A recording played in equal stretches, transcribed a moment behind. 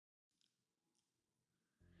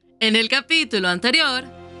En el capítulo anterior,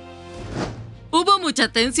 hubo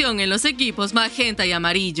mucha tensión en los equipos magenta y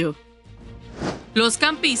amarillo. Los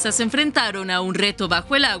campistas se enfrentaron a un reto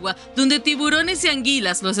bajo el agua donde tiburones y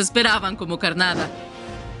anguilas los esperaban como carnada.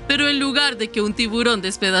 Pero en lugar de que un tiburón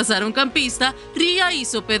despedazara a un campista, Ria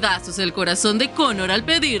hizo pedazos el corazón de Connor al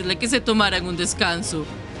pedirle que se tomaran un descanso.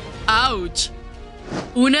 ¡Auch!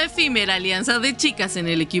 Una efímera alianza de chicas en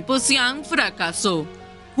el equipo Cyan fracasó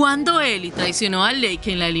cuando Ellie traicionó a Lake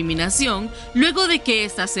en la eliminación luego de que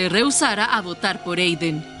ésta se rehusara a votar por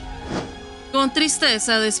Aiden. Con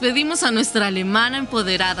tristeza despedimos a nuestra alemana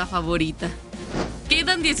empoderada favorita.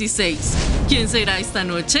 Quedan 16. ¿Quién será esta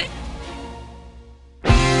noche?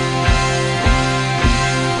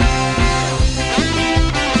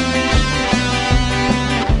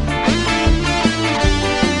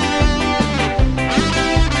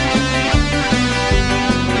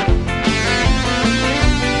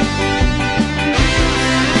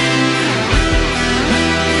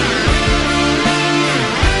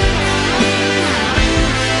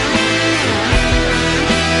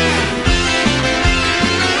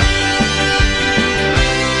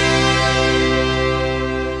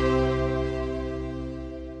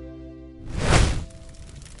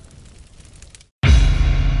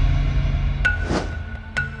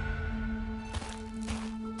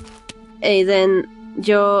 Aiden,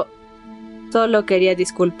 yo solo quería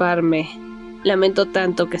disculparme. Lamento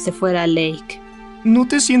tanto que se fuera Lake. No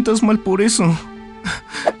te sientas mal por eso.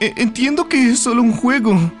 Entiendo que es solo un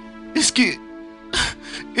juego. Es que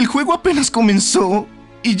el juego apenas comenzó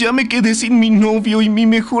y ya me quedé sin mi novio y mi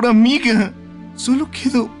mejor amiga. Solo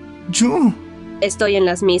quedo yo. Estoy en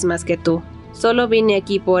las mismas que tú. Solo vine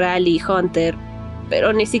aquí por Ali y Hunter,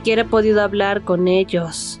 pero ni siquiera he podido hablar con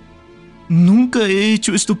ellos. Nunca he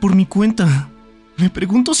hecho esto por mi cuenta. Me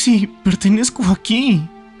pregunto si pertenezco aquí.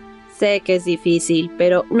 Sé que es difícil,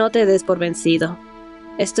 pero no te des por vencido.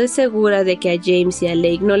 Estoy segura de que a James y a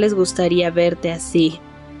Lake no les gustaría verte así.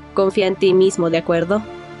 Confía en ti mismo, ¿de acuerdo?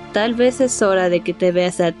 Tal vez es hora de que te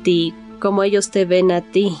veas a ti como ellos te ven a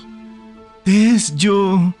ti. Tess,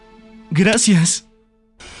 Gracias.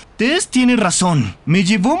 Tess tiene razón. Me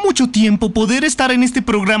llevó mucho tiempo poder estar en este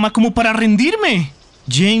programa como para rendirme.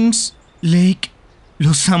 James, Lake,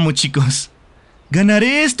 los amo, chicos.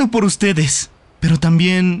 Ganaré esto por ustedes, pero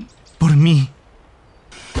también por mí.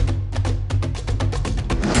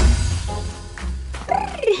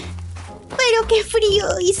 Pero qué frío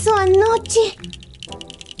hizo anoche.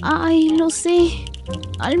 Ay, lo sé.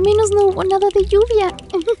 Al menos no hubo nada de lluvia.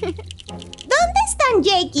 ¿Dónde están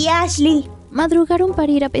Jake y Ashley? Madrugaron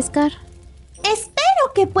para ir a pescar.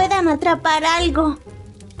 Espero que puedan atrapar algo.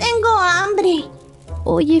 Tengo hambre.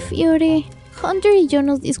 Oye, Fiore, Hunter y yo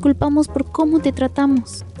nos disculpamos por cómo te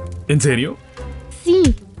tratamos. ¿En serio?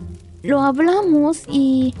 Sí, lo hablamos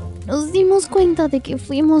y nos dimos cuenta de que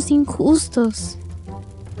fuimos injustos.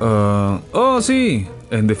 Sí,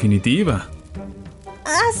 en definitiva.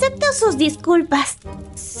 Acepto sus disculpas,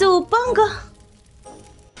 supongo.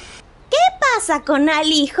 ¿Qué pasa con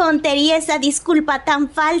Ali y Hunter y esa disculpa tan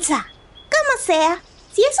falsa? Como sea,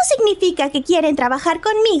 si eso significa que quieren trabajar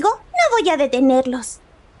conmigo, no voy a detenerlos.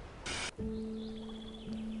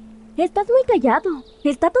 Estás muy callado.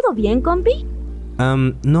 ¿Está todo bien, compi?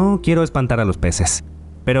 No quiero espantar a los peces.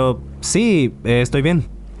 Pero sí, estoy bien.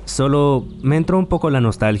 Solo me entró un poco la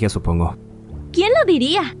nostalgia, supongo. ¿Quién lo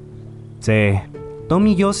diría? Sí, Tom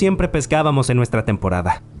y yo siempre pescábamos en nuestra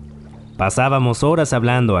temporada. Pasábamos horas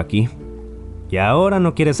hablando aquí. Y ahora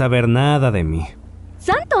no quieres saber nada de mí.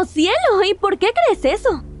 ¡Santo cielo! ¿Y por qué crees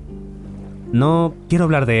eso? No quiero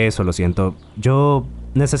hablar de eso, lo siento. Yo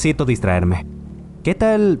necesito distraerme. ¿Qué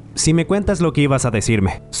tal si me cuentas lo que ibas a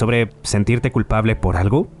decirme? ¿Sobre sentirte culpable por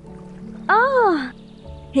algo? ¡Oh!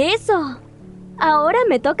 ¡Eso! Ahora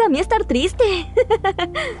me toca a mí estar triste.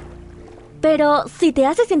 Pero, ¿si te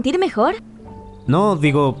hace sentir mejor? No,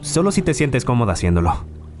 digo, solo si te sientes cómoda haciéndolo.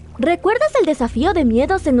 ¿Recuerdas el desafío de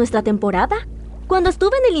miedos en nuestra temporada? Cuando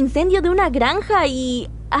estuve en el incendio de una granja y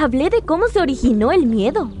hablé de cómo se originó el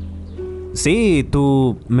miedo. Sí,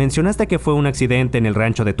 tú mencionaste que fue un accidente en el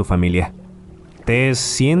rancho de tu familia. ¿Te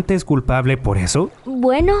sientes culpable por eso?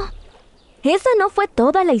 Bueno, esa no fue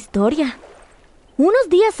toda la historia. Unos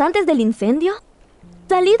días antes del incendio,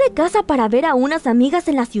 salí de casa para ver a unas amigas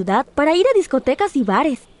en la ciudad para ir a discotecas y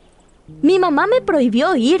bares. Mi mamá me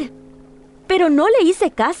prohibió ir, pero no le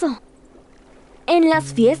hice caso. En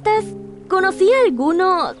las fiestas, conocí a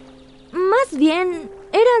algunos... Más bien,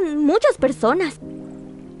 eran muchas personas.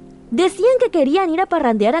 Decían que querían ir a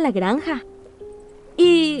parrandear a la granja.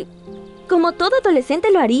 Y, como todo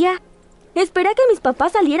adolescente lo haría, esperé a que mis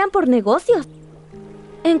papás salieran por negocios.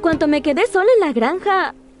 En cuanto me quedé sola en la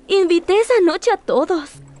granja, Invité esa noche a todos.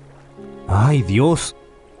 ¡Ay, Dios!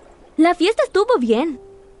 La fiesta estuvo bien.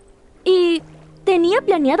 Y tenía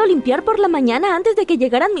planeado limpiar por la mañana antes de que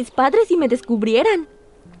llegaran mis padres y me descubrieran.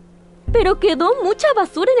 Pero quedó mucha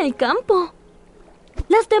basura en el campo.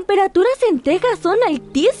 Las temperaturas en Texas son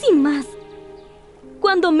altísimas.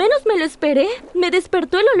 Cuando menos me lo esperé, me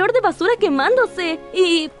despertó el olor de basura quemándose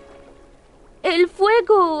y el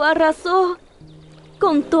fuego arrasó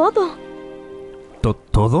con todo.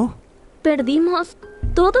 ¿Todo? Perdimos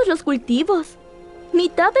todos los cultivos,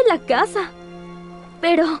 mitad de la casa.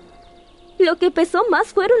 Pero lo que pesó más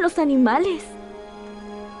fueron los animales.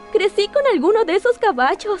 Crecí con alguno de esos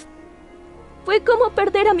caballos. Fue como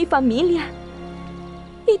perder a mi familia.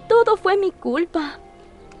 Y todo fue mi culpa.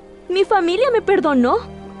 Mi familia me perdonó,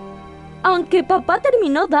 aunque papá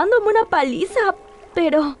terminó dándome una paliza,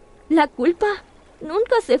 pero la culpa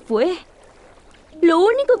nunca se fue. Lo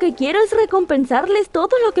único que quiero es recompensarles todo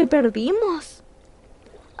lo que perdimos.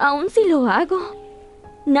 Aun si lo hago,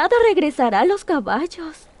 nada regresará a los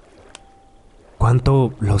caballos.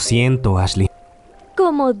 ¿Cuánto lo siento, Ashley?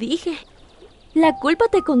 Como dije, la culpa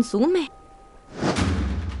te consume.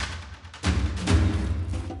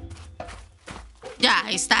 Ya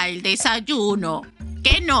está el desayuno.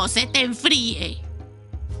 Que no se te enfríe.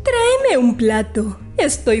 Tráeme un plato.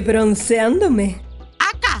 Estoy bronceándome.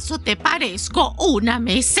 ¿Acaso te parezco una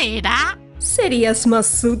mesera? Serías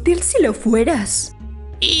más útil si lo fueras.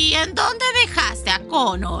 ¿Y en dónde dejaste a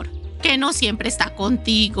Connor? ¿Que no siempre está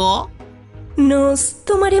contigo? Nos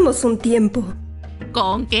tomaremos un tiempo.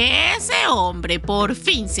 Con que ese hombre por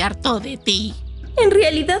fin se hartó de ti. En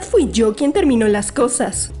realidad fui yo quien terminó las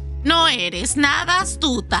cosas. No eres nada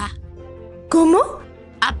astuta. ¿Cómo?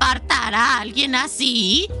 ¿Apartar a alguien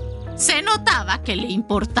así? Se notaba que le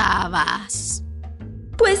importabas.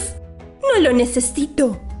 Pues no lo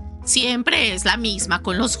necesito. Siempre es la misma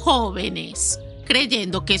con los jóvenes,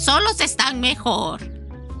 creyendo que solos están mejor.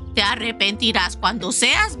 Te arrepentirás cuando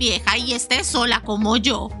seas vieja y estés sola como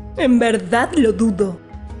yo. En verdad lo dudo.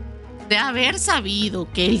 De haber sabido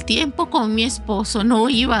que el tiempo con mi esposo no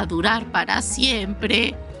iba a durar para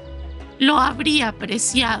siempre, lo habría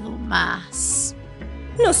apreciado más.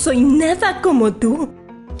 No soy nada como tú.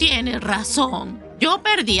 Tienes razón. Yo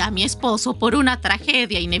perdí a mi esposo por una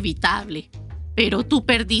tragedia inevitable. Pero tú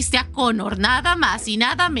perdiste a Connor nada más y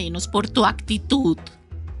nada menos por tu actitud.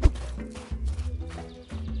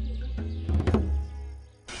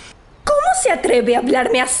 ¿Cómo se atreve a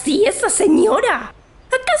hablarme así esa señora?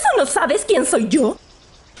 ¿Acaso no sabes quién soy yo?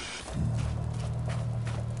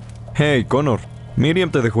 Hey, Connor.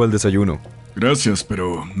 Miriam te dejó el desayuno. Gracias,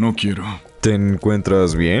 pero no quiero. ¿Te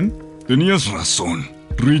encuentras bien? Tenías razón.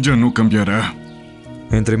 Rilla no cambiará.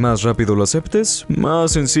 Entre más rápido lo aceptes,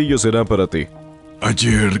 más sencillo será para ti.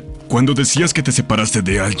 Ayer, cuando decías que te separaste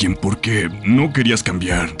de alguien porque no querías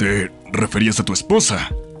cambiar, ¿te referías a tu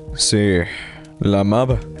esposa? Sí, la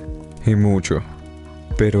amaba. Y mucho.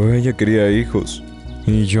 Pero ella quería hijos.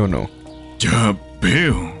 Y yo no. Ya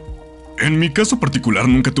veo. En mi caso particular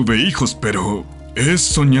nunca tuve hijos, pero he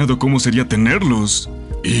soñado cómo sería tenerlos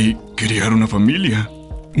y criar una familia.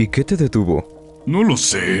 ¿Y qué te detuvo? No lo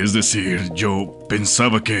sé, es decir, yo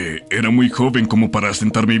pensaba que era muy joven como para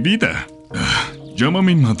asentar mi vida.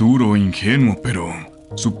 Llámame inmaduro o ingenuo, pero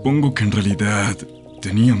supongo que en realidad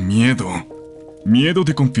tenía miedo. Miedo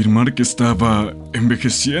de confirmar que estaba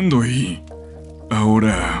envejeciendo y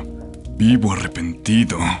ahora vivo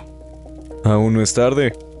arrepentido. Aún no es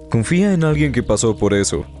tarde. Confía en alguien que pasó por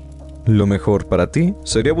eso. Lo mejor para ti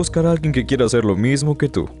sería buscar a alguien que quiera hacer lo mismo que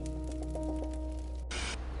tú.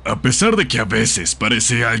 A pesar de que a veces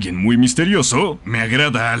parece alguien muy misterioso, me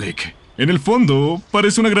agrada Alec. En el fondo,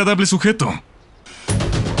 parece un agradable sujeto.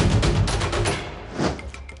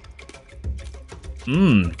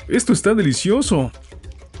 Esto está delicioso.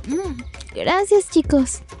 Gracias,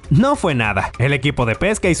 chicos. No fue nada. El equipo de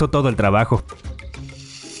pesca hizo todo el trabajo.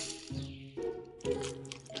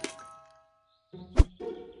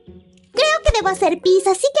 Creo que debo hacer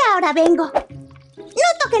pizza, así que ahora vengo. No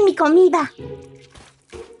toquen mi comida.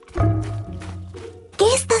 ¿Qué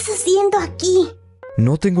estás haciendo aquí?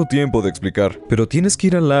 No tengo tiempo de explicar, pero tienes que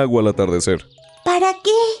ir al lago al atardecer. ¿Para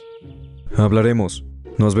qué? Hablaremos.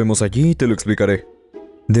 Nos vemos allí y te lo explicaré.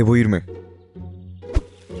 Debo irme.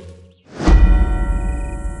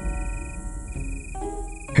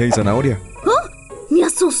 Hey, zanahoria. ¡Oh! ¡Me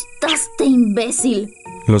asustaste, imbécil!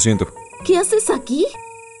 Lo siento. ¿Qué haces aquí?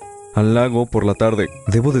 Al lago por la tarde.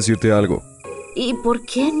 Debo decirte algo. ¿Y por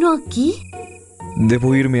qué no aquí?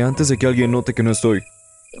 Debo irme antes de que alguien note que no estoy.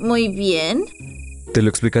 Muy bien. Te lo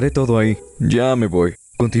explicaré todo ahí. Ya me voy.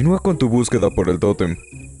 Continúa con tu búsqueda por el tótem.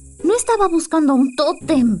 No estaba buscando un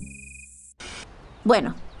tótem.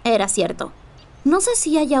 Bueno, era cierto. No sé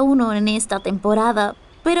si haya uno en esta temporada,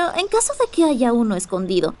 pero en caso de que haya uno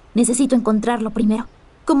escondido, necesito encontrarlo primero.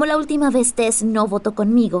 Como la última vez Tess no votó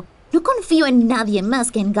conmigo, no confío en nadie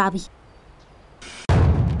más que en Gaby.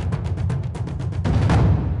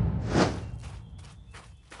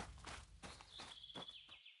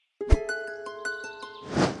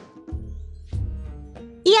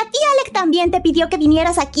 ¿Y a ti Alec también te pidió que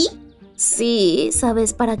vinieras aquí? Sí,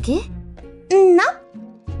 ¿sabes para qué? No.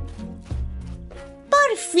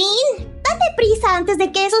 Por fin. Date prisa antes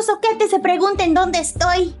de que esos soquetes se pregunten dónde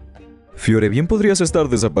estoy. Fiore, bien podrías estar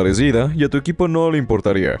desaparecida y a tu equipo no le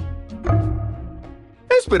importaría.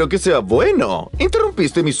 Espero que sea bueno.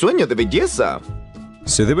 Interrumpiste mi sueño de belleza.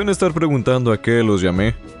 Se deben estar preguntando a qué los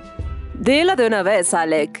llamé. Dilo de una vez,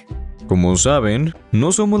 Alec. Como saben,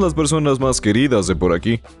 no somos las personas más queridas de por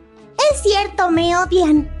aquí. Es cierto, me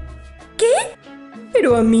odian. ¿Qué?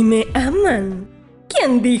 Pero a mí me aman.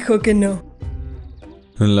 ¿Quién dijo que no?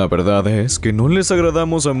 La verdad es que no les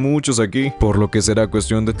agradamos a muchos aquí, por lo que será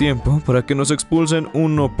cuestión de tiempo para que nos expulsen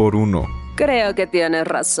uno por uno. Creo que tienes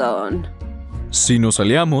razón. Si nos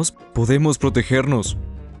aliamos, podemos protegernos.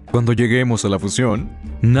 Cuando lleguemos a la fusión,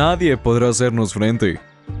 nadie podrá hacernos frente.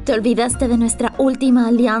 ¿Te olvidaste de nuestra última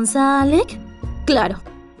alianza, Alec? Claro.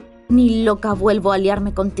 Ni loca vuelvo a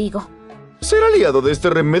aliarme contigo. ¿Ser aliado de este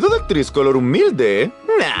remedio de actriz color humilde?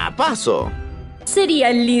 Nah, paso.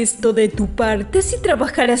 Sería listo de tu parte si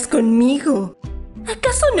trabajaras conmigo.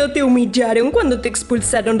 ¿Acaso no te humillaron cuando te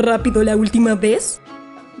expulsaron rápido la última vez?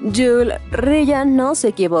 Jules, Rilla no se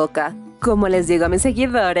equivoca. Como les digo a mis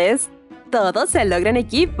seguidores, todo se logra en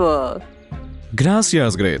equipo.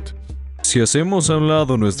 Gracias, Gret. Si hacemos a un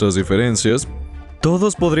lado nuestras diferencias,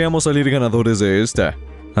 todos podríamos salir ganadores de esta.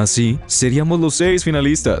 Así, seríamos los 6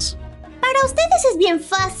 finalistas. Para ustedes es bien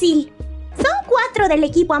fácil. Son 4 del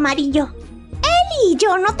equipo amarillo. Ellie y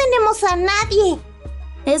yo no tenemos a nadie.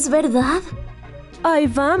 ¿Es verdad? Ahí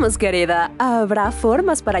vamos, querida. Habrá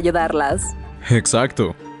formas para ayudarlas.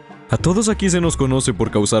 Exacto. A todos aquí se nos conoce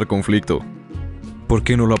por causar conflicto. ¿Por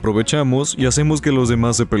qué no lo aprovechamos y hacemos que los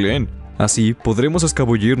demás se peleen? Así podremos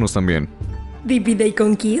escabullirnos también. Divide y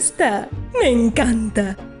conquista. Me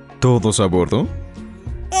encanta. ¿Todos a bordo?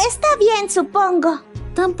 Está bien, supongo.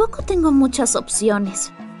 Tampoco tengo muchas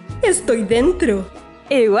opciones. Estoy dentro.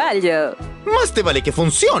 Igual yo. Más te vale que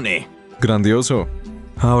funcione. Grandioso.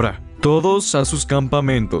 Ahora, todos a sus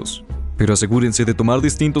campamentos. Pero asegúrense de tomar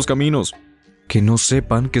distintos caminos. Que no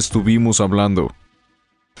sepan que estuvimos hablando.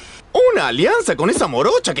 ¿Una alianza con esa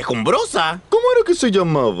morocha quejumbrosa? ¿Cómo era que se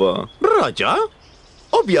llamaba? ¿Raya?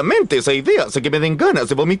 Obviamente esa idea hace que me den ganas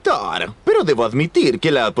de vomitar. Pero debo admitir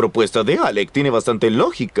que la propuesta de Alec tiene bastante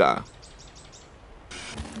lógica.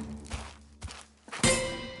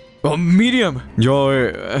 Oh, Miriam,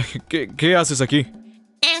 ¿qué haces aquí?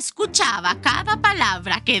 Escuchaba cada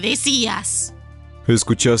palabra que decías.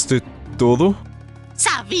 ¿Escuchaste todo?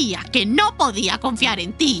 Sabía que no podía confiar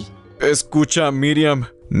en ti. Escucha, Miriam,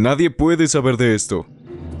 nadie puede saber de esto.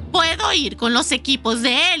 Puedo ir con los equipos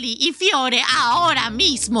de Ellie y Fiore ahora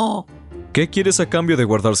mismo. ¿Qué quieres a cambio de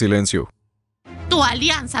guardar silencio? Tu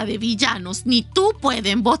alianza de villanos ni tú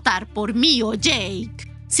pueden votar por mí o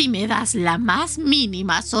Jake. Si me das la más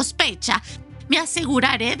mínima sospecha, me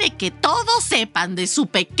aseguraré de que todos sepan de su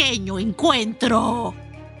pequeño encuentro.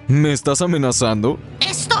 ¿Me estás amenazando?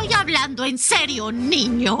 Estoy hablando en serio,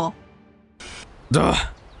 niño.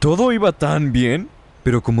 Todo iba tan bien,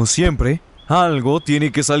 pero como siempre, algo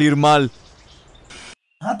tiene que salir mal.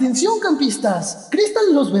 Atención, campistas.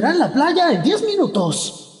 Crystal los verá en la playa en 10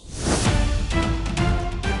 minutos.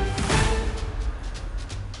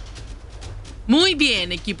 Muy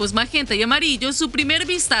bien, equipos magenta y amarillo, su primer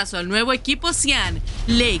vistazo al nuevo equipo Cian.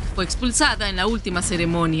 Lake fue expulsada en la última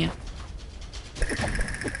ceremonia.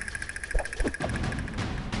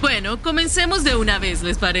 Bueno, comencemos de una vez,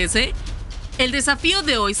 ¿les parece? El desafío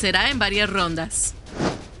de hoy será en varias rondas.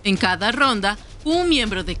 En cada ronda, un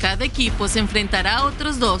miembro de cada equipo se enfrentará a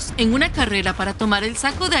otros 2 en una carrera para tomar el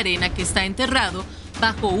saco de arena que está enterrado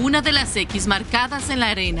bajo una de las X marcadas en la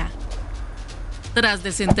arena. Tras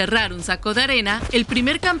desenterrar un saco de arena, el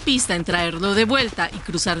primer campista en traerlo de vuelta y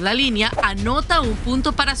cruzar la línea anota un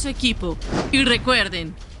punto para su equipo. Y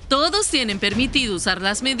recuerden, todos tienen permitido usar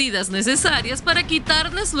las medidas necesarias para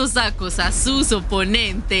quitarles los sacos a sus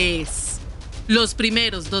oponentes. Los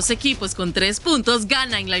primeros 2 equipos con 3 puntos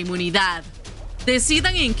ganan la inmunidad.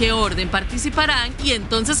 Decidan en qué orden participarán y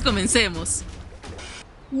entonces comencemos.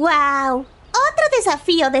 ¡Wow! Otro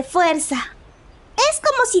desafío de fuerza. Es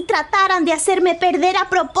como si trataran de hacerme perder a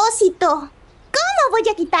propósito. ¿Cómo voy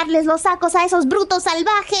a quitarles los sacos a esos brutos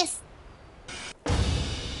salvajes?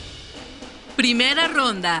 Primera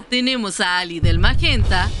ronda. Tenemos a Ali del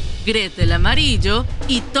magenta, Gret del amarillo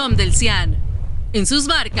y Tom del cian. En sus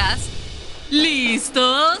marcas,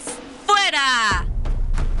 ¡listos! ¡Fuera!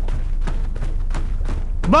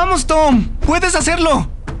 ¡Vamos, Tom! ¡Puedes hacerlo!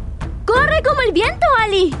 ¡Corre como el viento,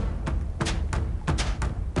 Ali!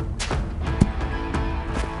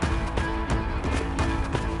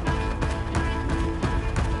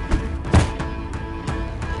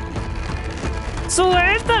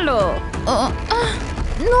 ¡Suéltalo! ¡No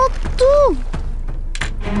tú!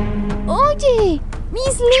 ¡Oye!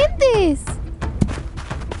 ¡Mis lentes!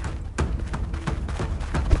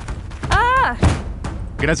 ¡Ah!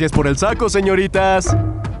 Gracias por el saco, señoritas.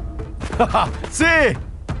 ¡Sí!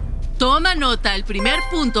 Tom anota el primer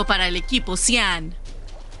punto para el equipo cian.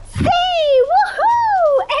 ¡Sí!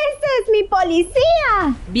 ¡Woohoo! ¡Ese es mi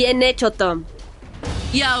policía! Bien hecho, Tom.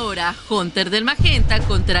 Y ahora, Hunter del magenta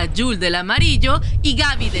contra Jules del amarillo y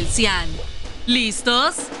Gaby del cian.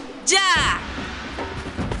 ¿Listos? ¡Ya!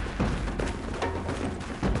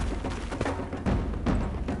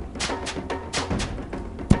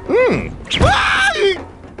 ¡Ay!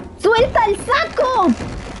 ¡Suelta el saco!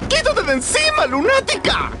 ¡Quítate de encima,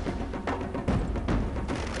 lunática!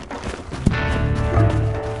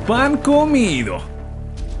 Pan comido.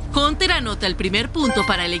 Hunter anota el primer punto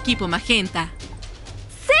para el equipo magenta.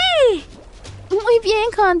 ¡Sí! Muy bien,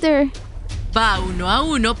 Hunter. Va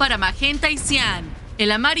 1-1 para magenta y cian.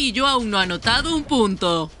 El amarillo aún no ha anotado un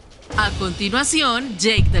punto. A continuación,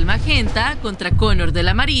 Jake del magenta contra Connor del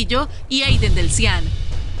amarillo y Aiden del cian.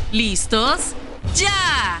 ¿Listos?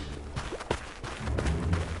 ¡Ya!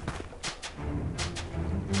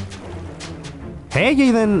 Hey,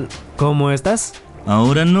 Aiden, ¿cómo estás?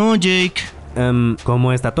 Ahora no, Jake.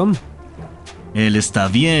 ¿Cómo está Tom? Él está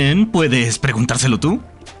bien. ¿Puedes preguntárselo tú?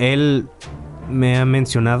 ¿Él me ha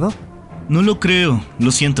mencionado? No lo creo.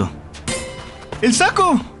 Lo siento. ¡El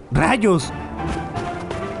saco! ¡Rayos!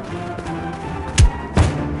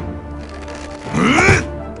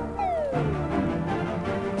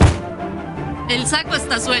 El saco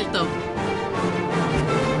está suelto.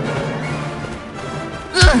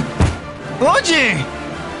 ¡Oye!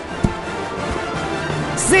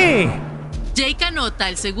 ¡Sí! Jake anota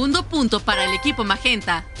el segundo punto para el equipo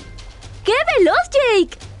magenta. ¡Qué veloz,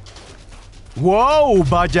 Jake! ¡Wow!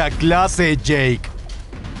 ¡Vaya clase, Jake!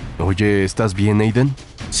 Oye, ¿estás bien, Aiden?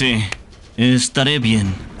 Sí, estaré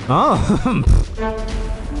bien. Oh.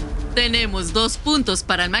 Tenemos 2 puntos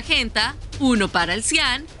para el magenta, 1 para el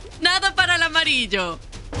cian, nada para el amarillo.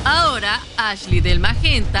 Ahora, Ashley del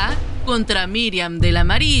magenta contra Miriam del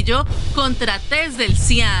amarillo contra Tess del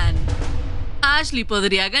cian. Ashley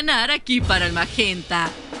podría ganar aquí para el magenta.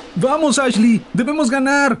 Vamos, Ashley, debemos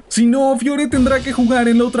ganar. Si no, Fiore tendrá que jugar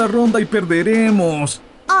en la otra ronda y perderemos.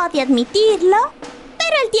 Odio admitirlo,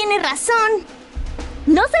 pero él tiene razón.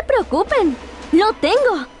 No se preocupen, lo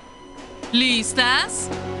tengo. ¿Listas?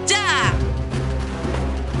 ¡Ya!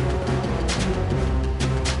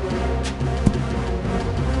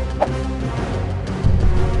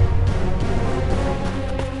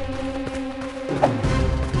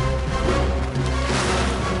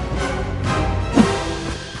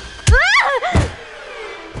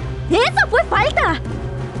 ¡Eso fue falta!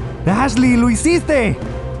 ¡Ashley, lo hiciste!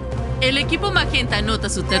 El equipo magenta anota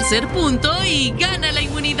su tercer punto y gana la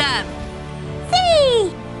inmunidad.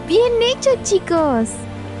 ¡Sí! ¡Bien hecho, chicos!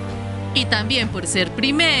 Y también por ser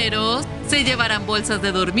primeros, se llevarán bolsas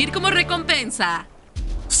de dormir como recompensa.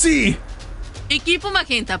 ¡Sí! Equipo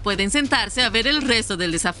magenta, pueden sentarse a ver el resto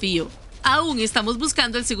del desafío. Aún estamos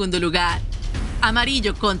buscando el segundo lugar.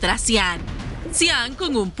 Amarillo contra cian. Cian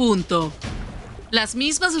con 1 punto. Las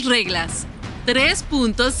mismas reglas. 3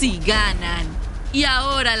 puntos y ganan. Y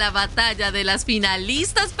ahora la batalla de las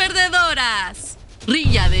finalistas perdedoras.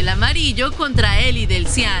 Rilla del amarillo contra Eli del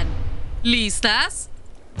cian. ¿Listas?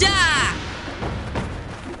 ¡Ya!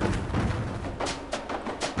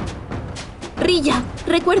 Rilla,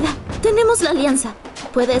 recuerda, tenemos la alianza.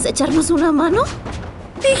 ¿Puedes echarnos una mano?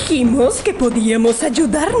 Dijimos que podíamos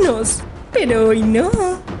ayudarnos, pero hoy no.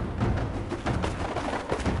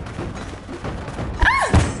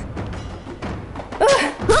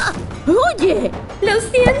 ¡Oye! ¡Lo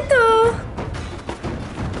siento!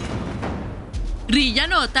 Rilla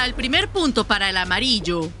anota el primer punto para el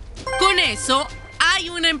amarillo. Con eso, hay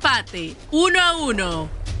un empate. 1-1.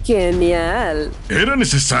 ¡Genial! ¿Era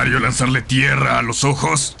necesario lanzarle tierra a los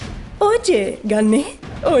ojos? Oye, ¿gané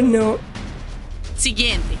o no?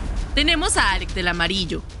 Siguiente. Tenemos a Alec del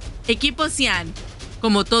amarillo. Equipo cian.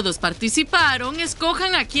 Como todos participaron,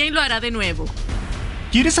 escojan a quién lo hará de nuevo.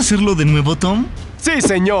 ¿Quieres hacerlo de nuevo, Tom? ¡Sí,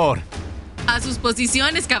 señor! A sus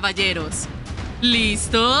posiciones, caballeros.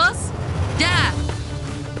 ¿Listos? ¡Ya!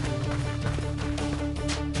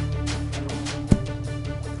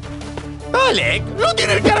 ¡Alec! ¡No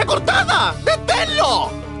tiene el cara cortada! ¡Deténlo!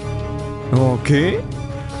 ¿Ok?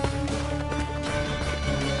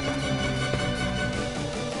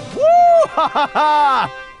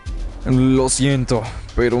 Lo siento,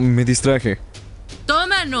 pero me distraje.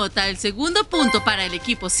 Toma nota, el segundo punto para el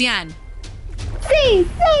equipo Cian. ¡Sí,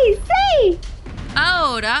 sí, sí!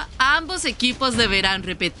 Ahora, ambos equipos deberán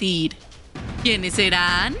repetir. ¿Quiénes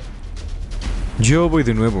serán? Yo voy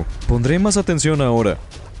de nuevo. Pondré más atención ahora.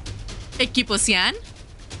 ¿Equipo Cian?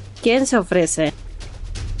 ¿Quién se ofrece?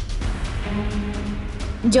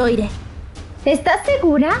 Yo iré. ¿Estás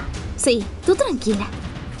segura? Sí, tú tranquila.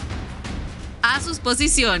 A sus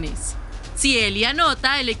posiciones. Si Eli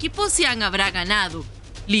anota, el equipo Cian habrá ganado.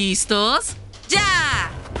 ¿Listos?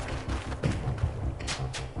 ¡Ya!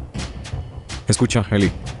 Escucha,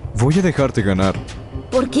 Eli. Voy a dejarte ganar.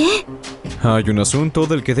 ¿Por qué? Hay un asunto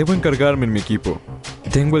del que debo encargarme en mi equipo.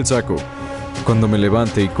 Tengo el saco. Cuando me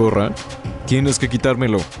levante y corra, tienes que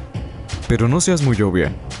quitármelo. Pero no seas muy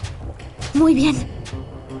obvia. Muy bien.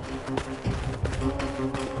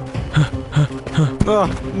 ¡Ah,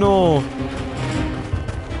 no!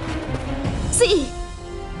 ¡Sí!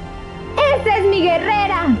 ¡Esa es mi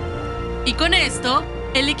guerrera! Y con esto,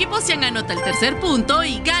 el equipo Cian anota el tercer punto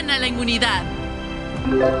y gana la inmunidad.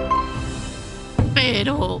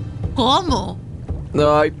 Pero, ¿cómo?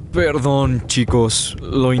 Ay, perdón, chicos.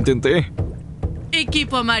 Lo intenté.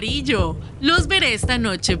 Equipo amarillo, los veré esta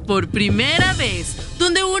noche por primera vez,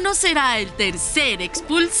 donde uno será el tercer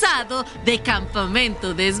expulsado de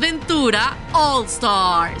Campamento Desventura All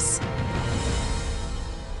Stars.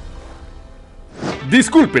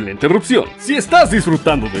 Disculpen la interrupción. Si estás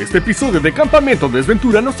disfrutando de este episodio de Campamento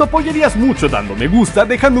Desventura, nos apoyarías mucho dando me gusta,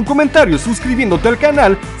 dejando un comentario, suscribiéndote al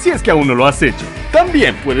canal si es que aún no lo has hecho.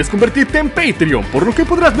 También puedes convertirte en Patreon, por lo que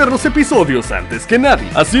podrás ver los episodios antes que nadie.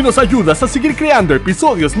 Así nos ayudas a seguir creando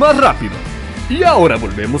episodios más rápido. Y ahora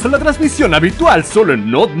volvemos a la transmisión habitual solo en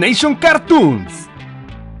Not Nation Cartoons.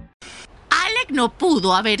 Alec no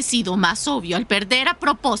pudo haber sido más obvio al perder a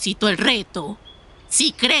propósito el reto.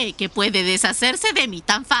 Si cree que puede deshacerse de mí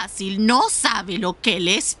tan fácil, no sabe lo que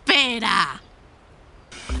le espera.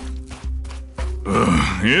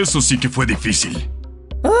 Eso sí que fue difícil.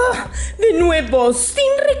 De nuevo, sin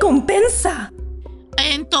recompensa.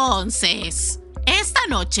 Entonces, esta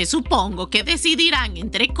noche supongo que decidirán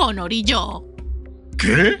entre Connor y yo.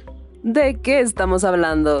 ¿Qué? ¿De qué estamos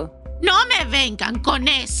hablando? No me vengan con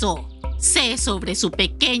eso. Sé sobre su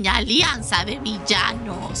pequeña alianza de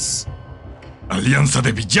villanos. ¿Alianza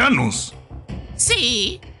de villanos?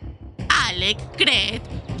 Sí. Alec, Gret,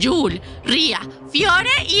 Jul, Ria,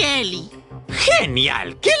 Fiore y Eli.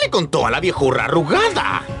 ¡Genial! ¿Qué le contó a la viejurra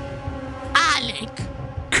arrugada? Alec.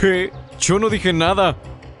 ¿Qué? Yo no dije nada.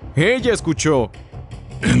 Ella escuchó.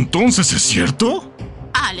 ¿Entonces es cierto?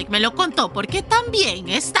 Alec me lo contó porque también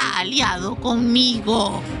está aliado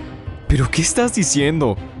conmigo. ¿Pero qué estás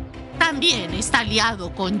diciendo? También está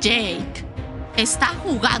aliado con Jake. Está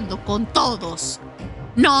jugando con todos.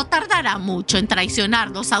 No tardará mucho en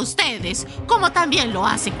traicionarlos a ustedes, como también lo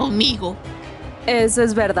hace conmigo. ¿Eso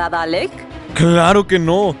es verdad, Alec? ¡Claro que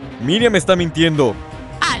no! Miriam está mintiendo.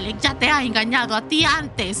 Alec ya te ha engañado a ti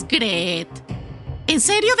antes, Gret. ¿En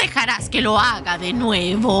serio dejarás que lo haga de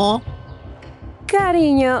nuevo?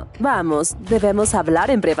 Cariño, vamos, debemos hablar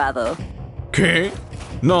en privado. ¿Qué?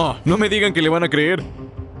 No, no me digan que le van a creer.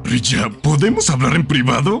 Rilla, ¿podemos hablar en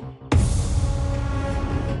privado?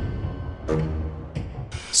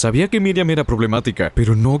 Sabía que Miriam era problemática,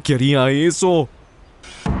 pero no que haría eso.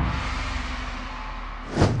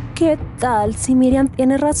 ¿Qué tal si Miriam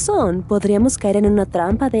tiene razón? Podríamos caer en una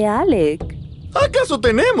trampa de Alec. ¿Acaso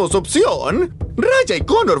tenemos opción? Raya y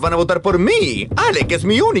Connor van a votar por mí. Alec es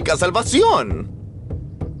mi única salvación.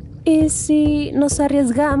 ¿Y si nos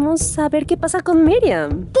arriesgamos a ver qué pasa con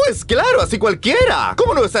Miriam? Pues claro, así cualquiera.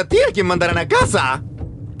 ¿Cómo no es a ti a quien mandarán a casa?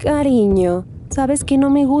 Cariño, sabes que no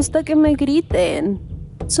me gusta que me griten.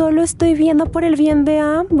 Solo estoy viendo por el bien de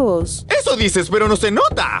ambos. Eso dices, pero no se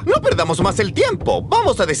nota. No perdamos más el tiempo.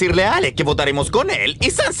 Vamos a decirle a Alec que votaremos con él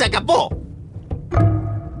y San se acabó.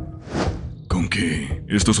 ¿Con qué?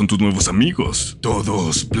 Estos son tus nuevos amigos.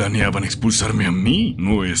 Todos planeaban expulsarme a mí,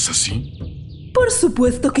 ¿no es así? Por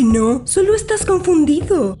supuesto que no. Solo estás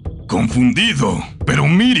confundido. ¿Confundido? Pero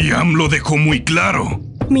Miriam lo dejó muy claro.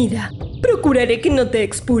 Mira, procuraré que no te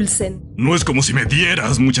expulsen. No es como si me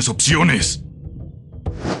dieras muchas opciones.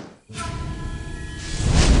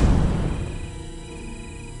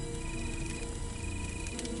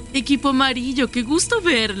 Equipo amarillo, qué gusto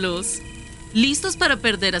verlos. ¿Listos para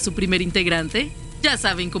perder a su primer integrante? Ya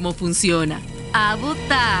saben cómo funciona. ¡A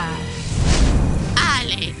votar!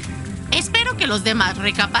 Alec, espero que los demás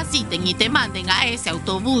recapaciten y te manden a ese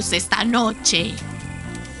autobús esta noche.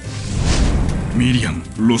 Miriam,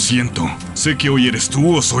 lo siento. Sé que hoy eres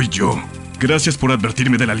tú o soy yo. Gracias por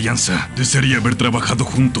advertirme de la alianza. Desearía haber trabajado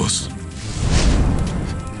juntos.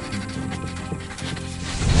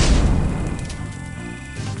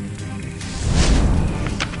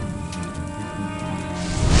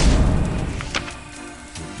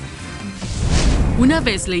 Una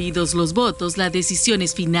vez leídos los votos, la decisión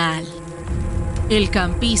es final. El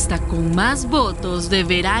campista con más votos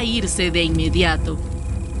deberá irse de inmediato.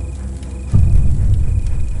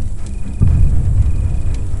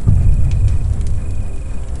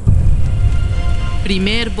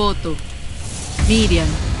 Primer voto. Miriam.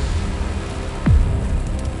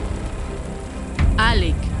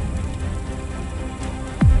 Alec.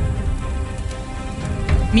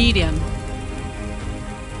 Miriam.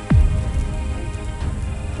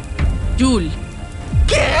 Jul.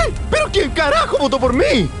 ¿Qué? ¿Pero quién carajo votó por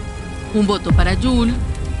mí? Un voto para Jul,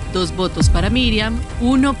 2 votos para Miriam,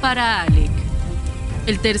 1 para Alec.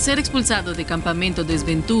 El tercer expulsado de Campamento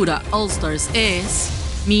Desventura All Stars es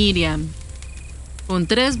Miriam. Con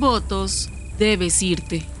 3 votos, debes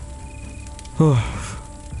irte.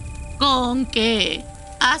 ¿Con qué?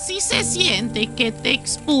 Así se siente que te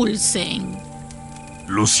expulsen.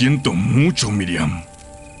 Lo siento mucho, Miriam.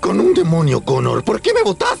 Con un demonio, Connor. ¿Por qué me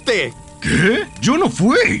votaste? ¿Qué? ¡Yo no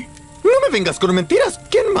fui! No me vengas con mentiras.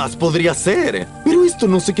 ¿Quién más podría ser? Pero esto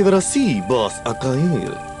no se quedará así. Vas a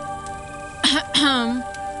caer.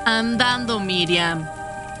 Andando, Miriam.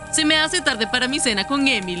 Se me hace tarde para mi cena con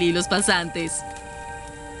Emily y los pasantes.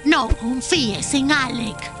 No confíes en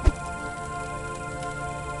Alec.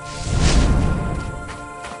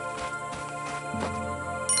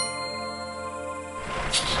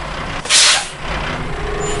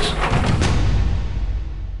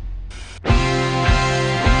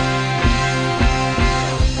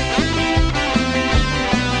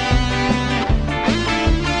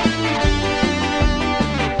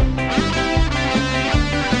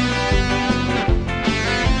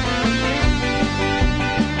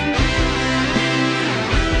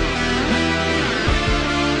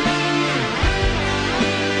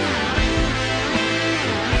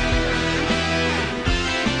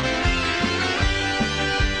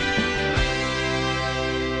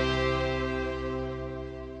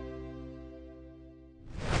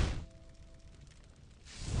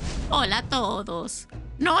 Hola a todos.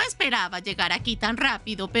 No esperaba llegar aquí tan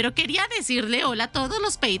rápido, pero quería decirle hola a todos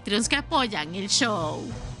los Patreons que apoyan el show.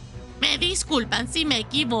 Me disculpan si me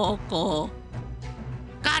equivoco.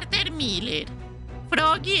 Carter Miller,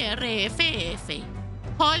 Froggy RFF,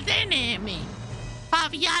 Holden M,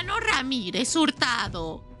 Fabiano Ramírez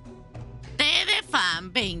Hurtado, T de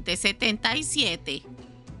Fan 2077,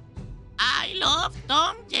 I Love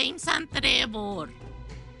Tom James and Trevor,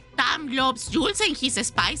 Tam loves Jules and his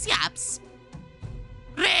Spicy Apps,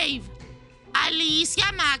 Rave,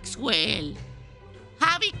 Alicia Maxwell,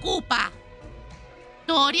 Javi Cupa,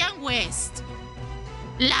 Dorian West,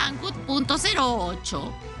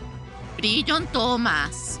 Langwood.08, Brillon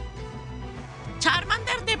Thomas,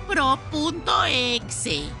 Charmander de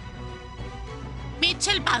Pro.exe,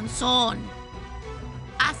 Mitchell Banzón,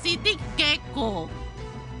 Acidic Gecko,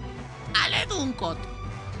 Ale Duncott,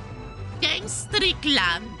 James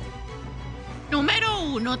Strickland, Número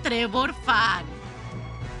 1 Trevor Fan,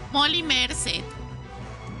 Molly Merced,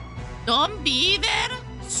 Don Bider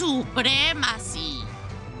Supremacy,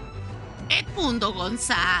 Edmundo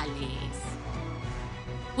González,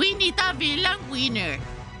 Winita Villan Winner.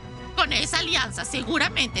 Con esa alianza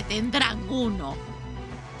seguramente tendrán uno.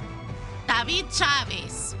 David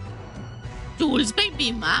Chávez, Jules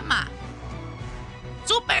Baby Mama,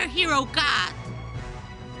 Superhero Cat,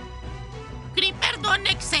 Creeper Don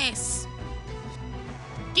Excess,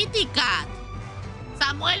 Kitty Cat,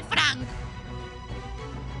 Samuel Frank,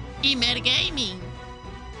 Imer Gaming,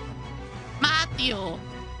 Matthew,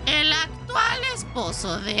 el actual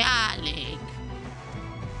esposo de Alec,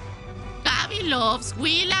 Gaby loves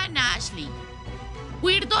Will and Ashley,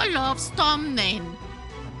 Weirdo loves Tomnen,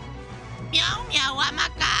 Miau Miau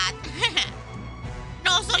Amacat.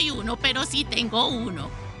 No soy uno, pero sí tengo uno.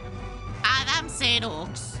 Adam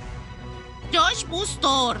Xerox, Josh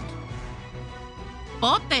Bustord,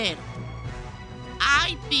 Potter,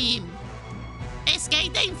 iPim,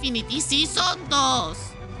 Skate de Infinity Season 2.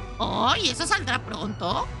 Oh, ¿y eso saldrá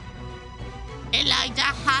pronto?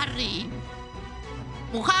 Elijah Harry,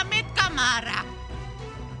 Muhammad Camara,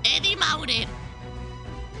 Eddie Maurer,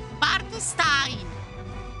 Bart Stein,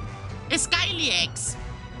 Skyly X,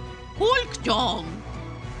 Hulk Young,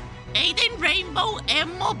 Aiden Rainbow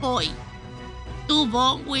Emo Boy,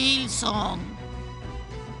 Tubon Wilson,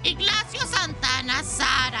 Ignacio Santana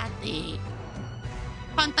Zárate,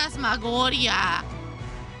 Fantasmagoria,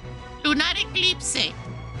 Lunar Eclipse,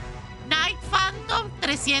 Night Phantom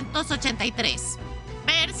 383,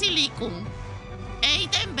 Persilicum,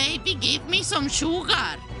 Aiden Baby Give Me Some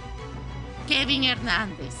Sugar, Kevin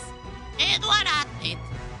Hernández, Edward Atlet,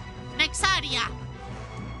 Nexaria,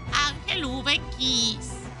 Ángel V.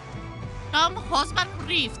 Keys, Tom Husband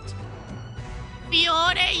Rift,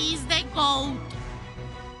 Fiore is the Goat,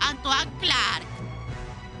 Antoine Clark,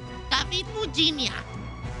 David Virginia,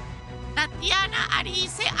 Tatiana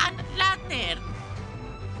Arice and Latern,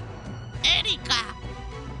 Erika,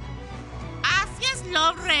 Asia's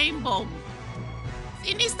Love Rainbow,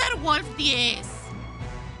 Sinister Wolf 10,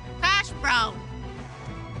 Cash Brown,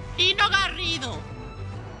 Lino Garrido,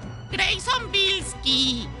 Grayson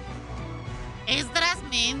Bilski, Esdras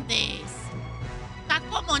Méndez,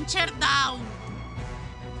 Taco Moncher Down,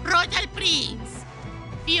 Royal Prince,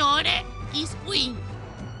 Fiore is Queen,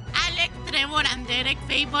 Alec Trevor and Derek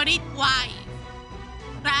Favorite Wife,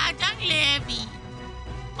 Ryan Levy,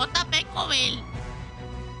 JP Cobel,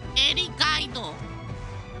 Eric Gaido,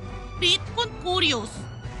 Pete Curious,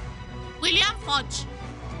 William Foch,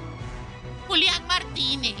 Julián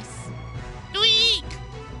Martínez, Twig,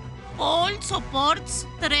 Paul Supports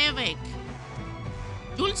Trebek,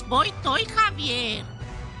 Jules Boy Toy Javier,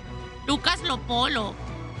 Lucas Lopolo,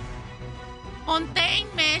 Fontaine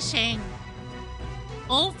Meshen,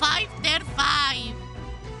 0535,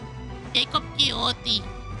 Jacob Quiotti,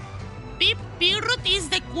 Pip Pirrut is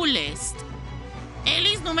the coolest,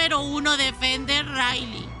 Ellis número 1 Defender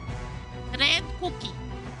Riley, Red Cookie,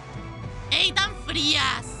 Aidan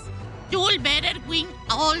Frías, Jule Better Wing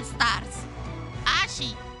All Stars,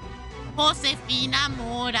 Ashi, Josefina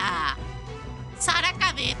Mora, Sara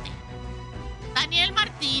Cadete, Daniel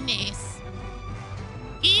Martínez,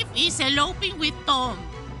 If is eloping with Tom.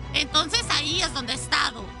 Entonces ahí es donde he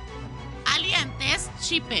estado. Aliantes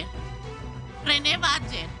Shipper, René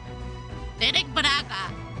Badger, Derek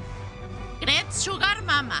Braga, Gretz Sugar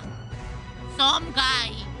Mama, Some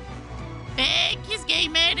Guy, PX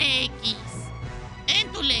Gamer X,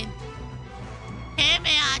 Entulent,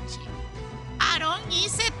 GMH, Aaron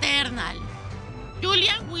is Eternal,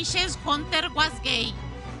 Julian Wishes Hunter was gay,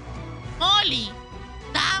 Molly,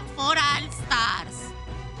 Dan for All Stars,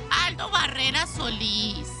 Aldo Barrera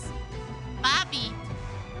Solís, Babit,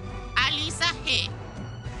 Alisa G,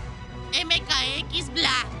 MKX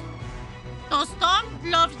Black, Tostón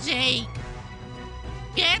Love Jake,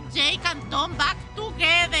 Get Jake and Tom Back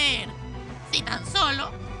Together, si tan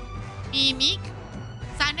solo, Mimic,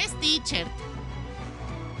 San Stitcher,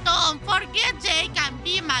 Don't Forget Jake and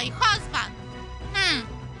Be My Husband,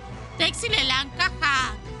 Texilelanca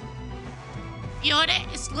Han, Fiore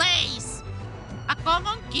Slays, A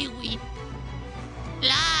Common Kiwi,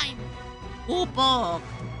 Lime, Upok,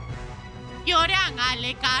 Fiore and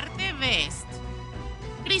Ale Carte Vest,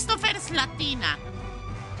 Christopher's Latina,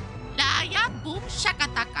 Laia Boom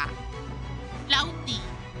Shakataka, Lauti,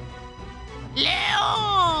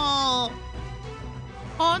 Leo,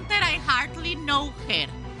 Hunter I Hardly Know Her,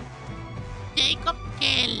 Jacob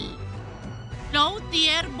Kell, Low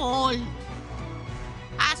Tier Bolt,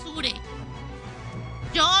 Azure,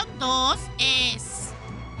 John 2S,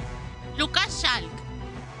 Lucas Schalk,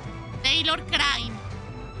 Taylor Crane,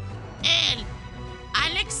 El,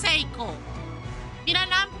 Alex Seiko,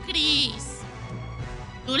 Miranam Chris,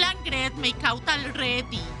 Dulan Gret Make Out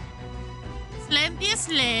Already, Slendy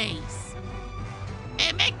Slays,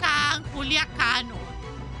 MK and Julia Cannon,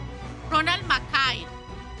 Ronald Mackay,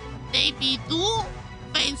 David Du,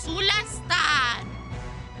 Pensula Stan,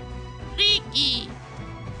 Ricky,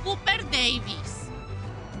 Cooper Davis,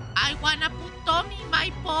 I Wanna Put Tom in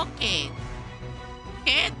My Pocket,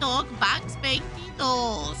 G-Dog Banks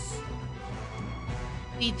 22,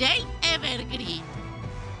 DJ Evergreen,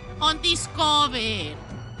 On Discover,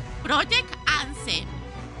 Project Ansem,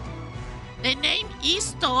 The Name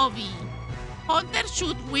is Toby, Hunter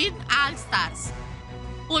Should Win All Stars,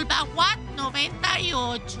 Pulbawat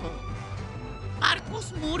 98,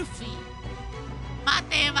 Marcus Murphy, Matt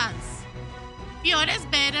Evans, Fiores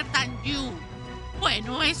Better Than You.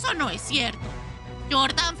 Bueno, eso no es cierto.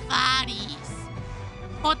 Jordan Faris,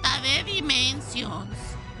 JD Dimensions,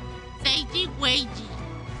 Seiji Weiji,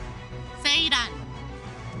 Seiran,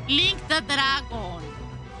 Link the Dragon,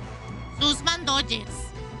 Susman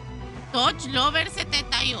Dodgers, Dodge Lover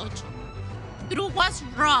 78, Drew Was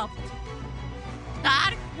Robbed,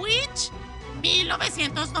 Dark Witch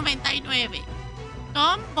 1999,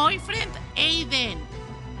 Tom Boyfriend Aiden,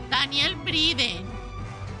 Daniel Briden,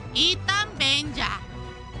 Ethan Benja,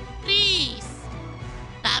 Chris,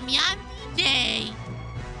 Damián DJ,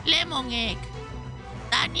 Lemon Egg,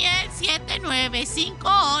 Daniel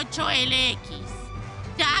 7958LX,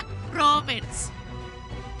 Jack Roberts,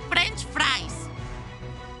 French Fries,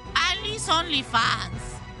 Alice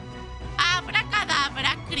OnlyFans,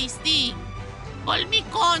 Abracadabra Christine, Colmy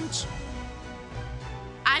Conch,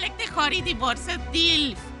 Alec de Hori Divorced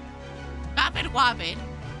Dilf, Gabber Waber,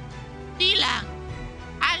 Dylan,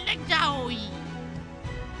 Alec Yaoi,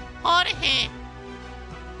 Jorge,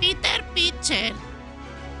 Peter Pitcher.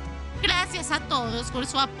 Gracias a todos por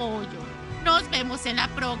su apoyo. Nos vemos en la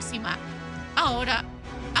próxima. Ahora,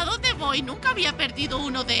 ¿a dónde voy? Nunca había perdido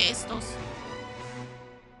uno de estos.